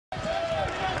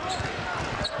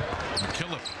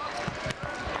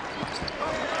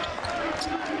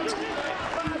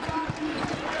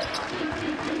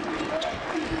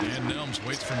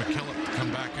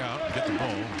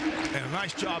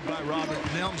Nice job by Robert.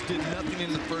 Nelms did nothing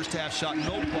in the first half, shot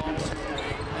no balls.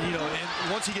 You know,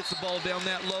 and once he gets the ball down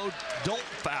that low, don't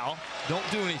foul, don't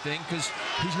do anything, because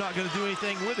he's not going to do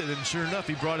anything with it. And sure enough,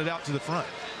 he brought it out to the front.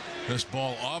 This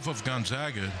ball off of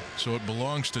Gonzaga, so it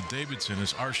belongs to Davidson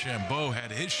as Archambault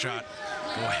had his shot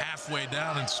go halfway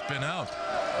down and spin out.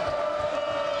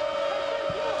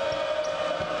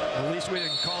 At least we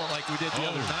didn't call it like we did the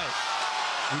other night.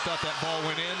 We thought that ball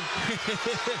went in.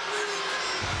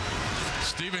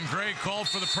 Stephen Gray called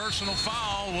for the personal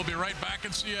foul. We'll be right back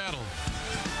in Seattle.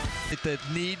 That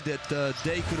need that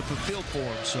Day could have fulfilled for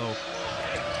him, so,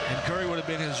 and Curry would have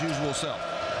been his usual self.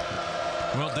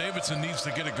 Well, Davidson needs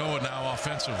to get it going now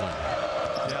offensively.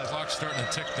 Yeah, the clock's starting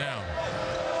to tick down.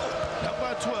 Not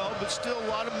by 12, but still a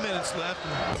lot of minutes left.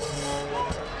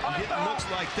 And getting looks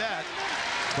like that,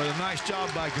 but a nice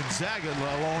job by Gonzaga,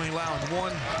 only allowing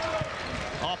one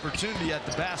opportunity at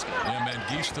the basket. Yeah,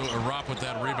 Mengistu Arap with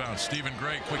that rebound. Stephen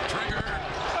Gray, quick trigger,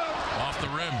 off the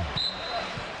rim.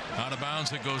 Out of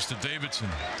bounds, it goes to Davidson.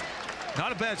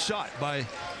 Not a bad shot by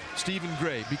Stephen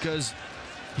Gray, because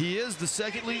he is the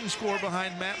second leading scorer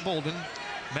behind Matt Bolden.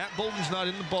 Matt Bolden's not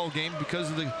in the ball game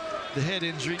because of the head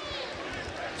injury.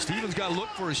 Stephen's got to look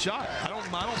for a shot. I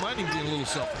don't mind him being a little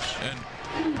selfish.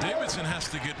 And Davidson has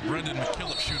to get Brendan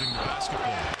McKillop shooting the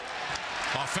basketball.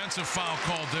 Offensive foul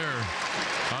called there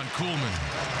on Kuhlman.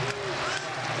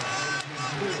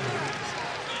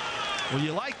 Well,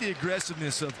 you like the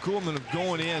aggressiveness of Kuhlman of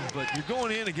going in, but you're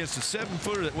going in against a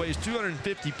 7-footer that weighs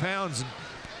 250 pounds and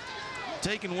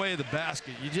taking away the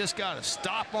basket. You just got to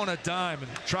stop on a dime and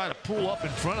try to pull up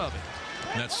in front of it.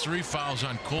 And that's 3 fouls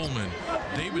on Kuhlman.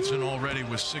 Davidson already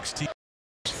with 16.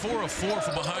 4 of 4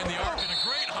 from behind the arc, and a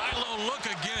great high-low look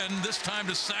again, this time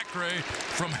to Sacre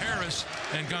from Harris,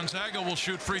 and Gonzaga will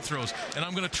shoot free throws. And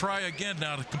I'm going to try again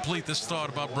now to complete this thought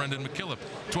about Brendan McKillop.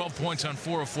 12 points on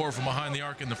 4 of 4 from behind the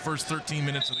arc in the first 13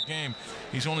 minutes of the game.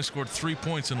 He's only scored 3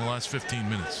 points in the last 15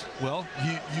 minutes. Well,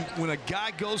 when a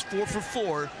guy goes 4 for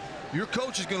 4, your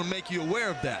coach is going to make you aware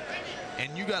of that.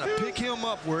 And you got to pick him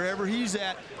up wherever he's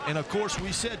at. And, of course,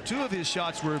 we said 2 of his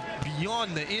shots were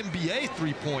beyond the NBA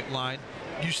three-point line.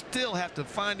 You still have to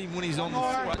find him when he's on the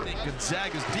floor. I think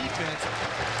Gonzaga's defense,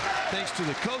 thanks to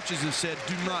the coaches, has said,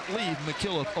 do not leave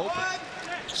McKillop open.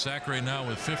 Sacre now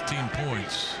with 15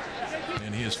 points.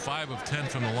 And he is 5 of 10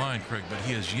 from the line, Craig, but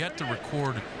he has yet to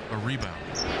record a rebound.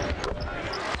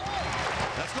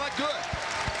 That's not good.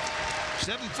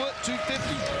 7 foot,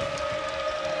 250.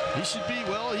 He should be,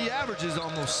 well, he averages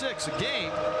almost 6 a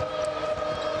game.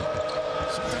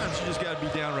 Sometimes you just got to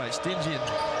be downright stingy.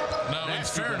 Now, in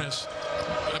fairness,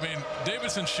 I mean,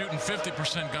 Davidson's shooting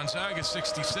 50%, Gonzaga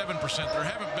 67%. There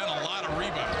haven't been a lot of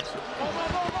rebounds.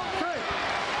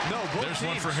 No, both There's teams.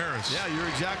 one for Harris. Yeah, you're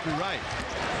exactly right.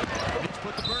 Let's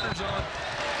put the burners on.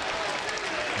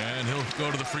 And he'll go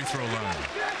to the free throw line.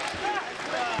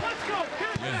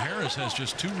 And Harris has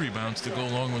just 2 rebounds to go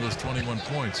along with those 21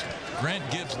 points. Grant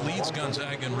Gibbs leads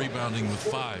Gonzaga in rebounding with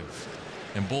 5.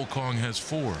 And Bull Kong has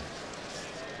 4.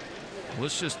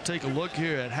 Let's just take a look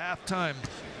here at halftime.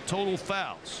 Total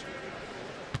fouls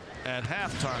at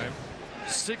halftime,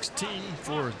 16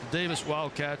 for the Davis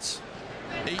Wildcats,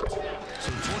 8, so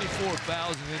 24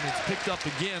 fouls, and then it's picked up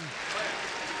again.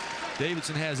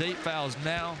 Davidson has 8 fouls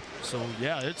now, so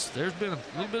yeah, there's been a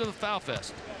little bit of a foul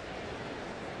fest.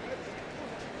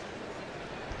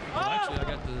 Well, actually, I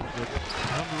got the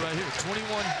number right here.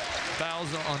 21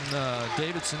 fouls on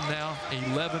Davidson now,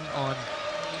 11 on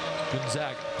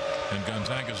Gonzaga. And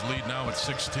Gonzaga's lead now at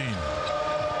 16.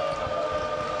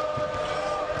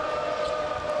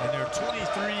 And they're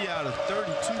 23 out of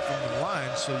 32 from the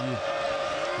line, so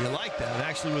you like that.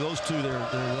 Actually, with those 2, they're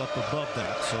up above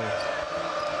that. So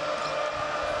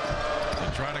they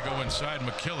try to go inside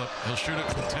McKillop. He'll shoot it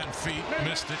from 10 feet.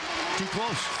 Missed it. Too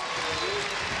close.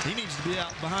 He needs to be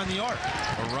out behind the arc.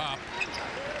 Arap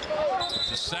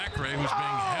to Sacre, who's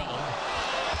being held.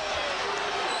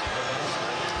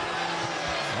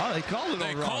 Oh, they called it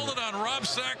on Rob. They called it on Rob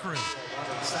Sacre.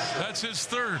 That's his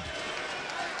 3rd.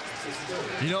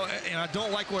 You know, and I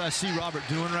don't like what I see Robert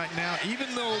doing right now,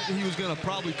 even though he was going to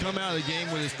probably come out of the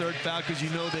game with his 3rd foul, because you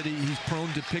know that he's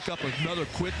prone to pick up another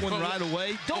quick one right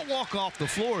away. Don't walk off the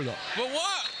floor, though. But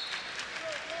what?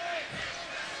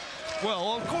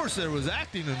 Well, of course there was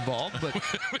acting involved, but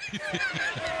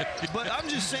but I'm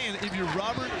just saying, if you're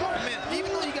Robert, I mean,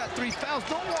 even though you got 3 fouls,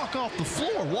 don't walk off the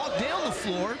floor. Walk down the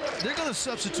floor. They're going to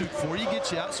substitute for you,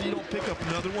 get you out, so you don't pick up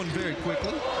another one very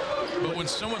quickly. But when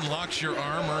someone locks your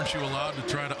arm, aren't you allowed to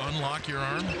try to unlock your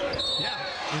arm? Yeah,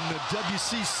 in the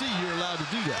WCC, you're allowed to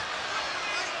do that.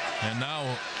 And now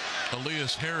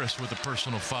Elias Harris with a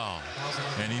personal foul,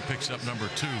 and he picks up number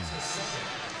 2.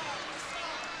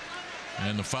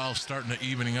 And the foul's starting to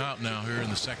evening out now here in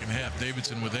the second half.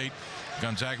 Davidson with 8,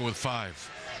 Gonzaga with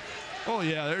 5. Oh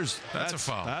yeah, that's a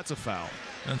foul. That's a foul.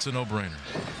 That's a no-brainer.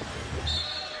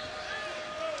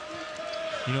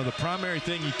 You know, the primary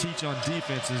thing you teach on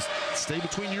defense is stay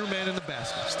between your man and the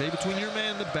basket. Stay between your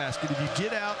man and the basket. If you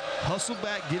get out, hustle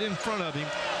back, get in front of him,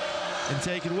 and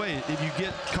take it away. If you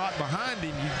get caught behind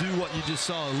him, you do what you just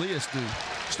saw Elias do.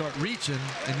 Start reaching,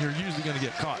 and you're usually going to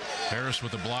get caught. Harris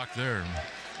with the block there.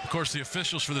 Of course, the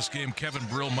officials for this game, Kevin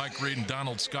Brill, Mike Reed, and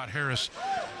Donald Scott Harris,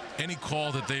 any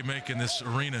call that they make in this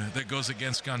arena that goes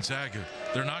against Gonzaga,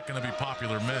 they're not going to be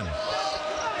popular men.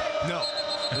 No.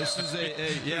 This is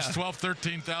There's 12,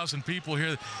 13,000 people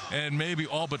here, and maybe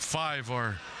all but 5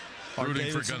 are rooting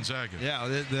for Gonzaga.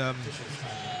 Yeah,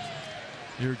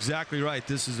 you're exactly right.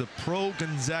 This is a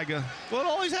pro-Gonzaga. Well, it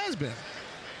always has been.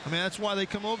 I mean, that's why they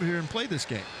come over here and play this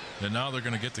game. And now they're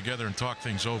going to get together and talk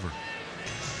things over.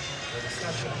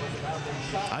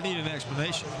 I need an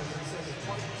explanation.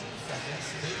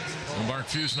 Well, Mark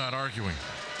Few's not arguing.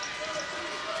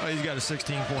 Oh, he's got a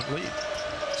 16-point lead.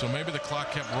 So maybe the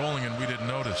clock kept rolling and we didn't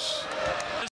notice.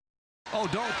 Oh,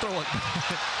 don't throw it.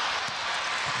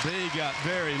 They got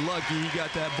very lucky. He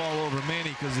got that ball over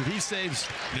Manny, because if he saves...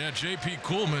 Yeah, J.P.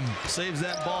 Coolman saves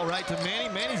that ball right to Manny.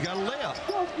 Manny's got a layup.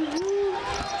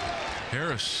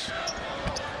 Harris.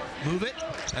 Move it.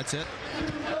 That's it.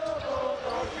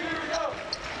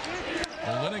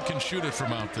 Olenek can shoot it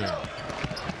from out there.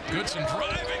 Goodson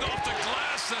driving off the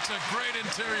glass. That's a great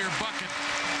interior bucket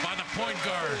by the point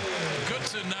guard.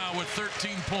 Goodson now with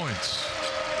 13 points.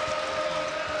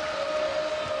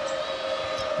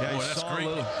 Yeah, boy, that's great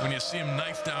when you see him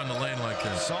knife down the lane like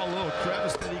that. Saw a little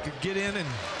crevice that he could get in and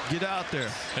get out there.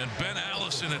 And Ben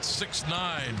Allison at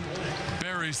 6'9"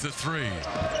 buries the 3.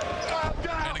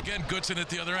 And again, Goodson at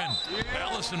the other end.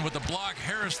 Allison with the block,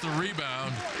 Harris the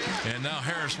rebound, and now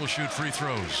Harris will shoot free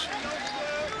throws.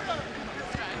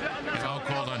 Foul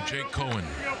called on Jake Cohen.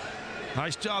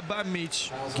 Nice job by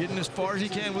Meach, getting as far as he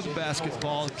can with the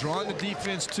basketball, drawing the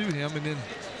defense to him, and then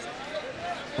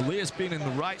Elias being in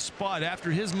the right spot. After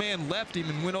his man left him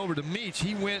and went over to Meach,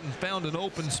 he went and found an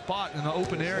open spot in an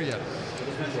open area.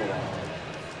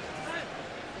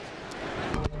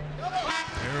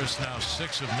 Harris now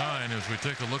 6 of 9 as we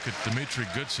take a look at Dimitri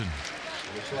Goodson.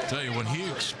 I'll tell you, when he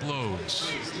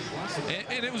explodes.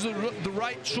 And it was the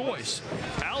right choice.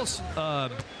 Allison,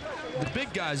 the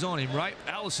big guy's on him, right?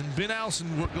 Ben Allison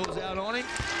goes out on him.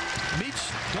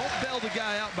 Meach, don't bail the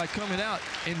guy out by coming out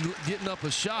and getting up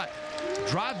a shot.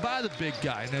 Drive by the big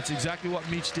guy, and that's exactly what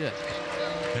Meach did.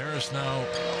 Harris now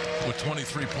with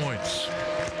 23 points.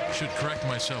 Should correct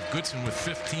myself. Goodson with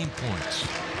 15 points.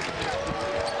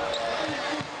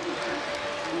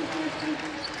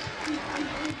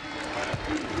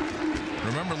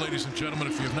 Remember, ladies and gentlemen,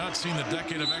 if you have not seen the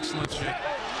Decade of Excellence yet,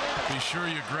 be sure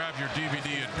you grab your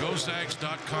DVD at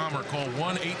gozags.com or call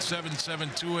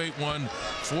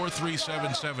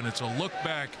 1-877-281-4377. It's a look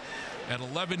back at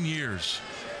 11 years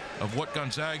of what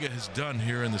Gonzaga has done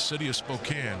here in the city of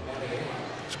Spokane.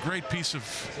 It's a great piece of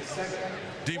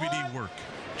DVD work.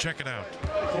 Check it out.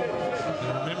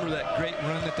 And remember that great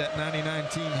run that 99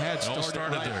 team had. It all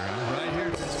started right, there. Huh? Right here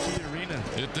at this Key Arena.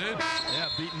 It did. Yeah,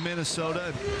 beating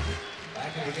Minnesota.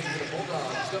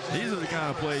 These are the kind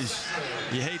of plays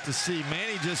you hate to see.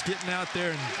 Manny just getting out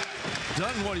there and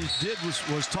done what he did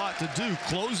was taught to do.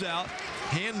 Close out,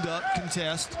 hand up,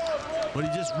 contest. But he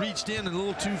just reached in a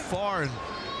little too far. And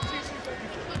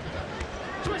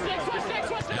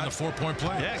the 4-point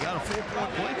play. Yeah, got a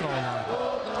 4-point play call on.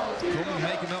 Coleman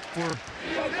making up for.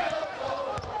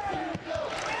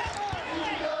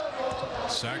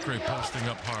 Sacre posting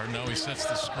up hard. Now he sets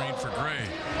the screen for Gray,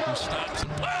 who stops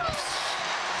and pops.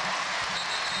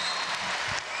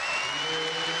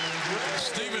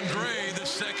 Stephen Gray, this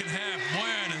second half,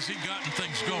 man, has he gotten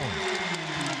things going.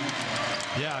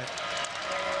 Yeah.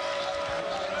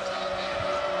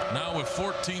 Now with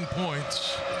 14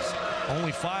 points.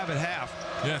 Only 5 at half.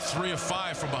 Yeah, 3 of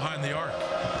 5 from behind the arc.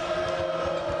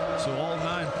 So all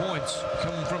 9 points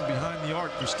coming from behind the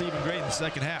arc for Stephen Gray in the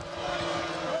second half.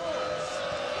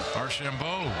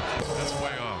 Archambault, that's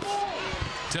way off.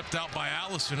 Tipped out by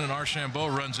Allison, and Archambault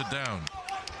runs it down.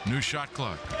 New shot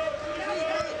clock.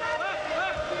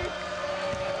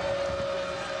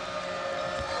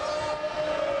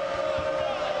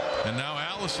 And now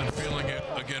Allison feeling it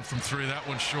again from 3. That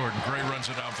one's short, and Gray runs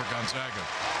it down for Gonzaga.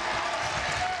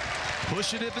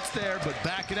 Push it if it's there, but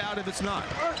back it out if it's not.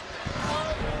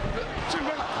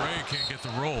 Gray can't get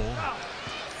the roll.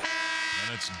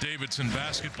 And it's Davidson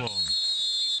basketball.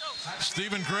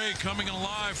 Stephen Gray coming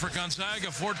alive for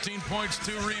Gonzaga, 14 points,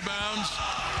 2 rebounds.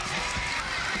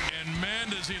 And man,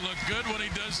 does he look good when he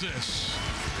does this.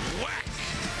 Whack!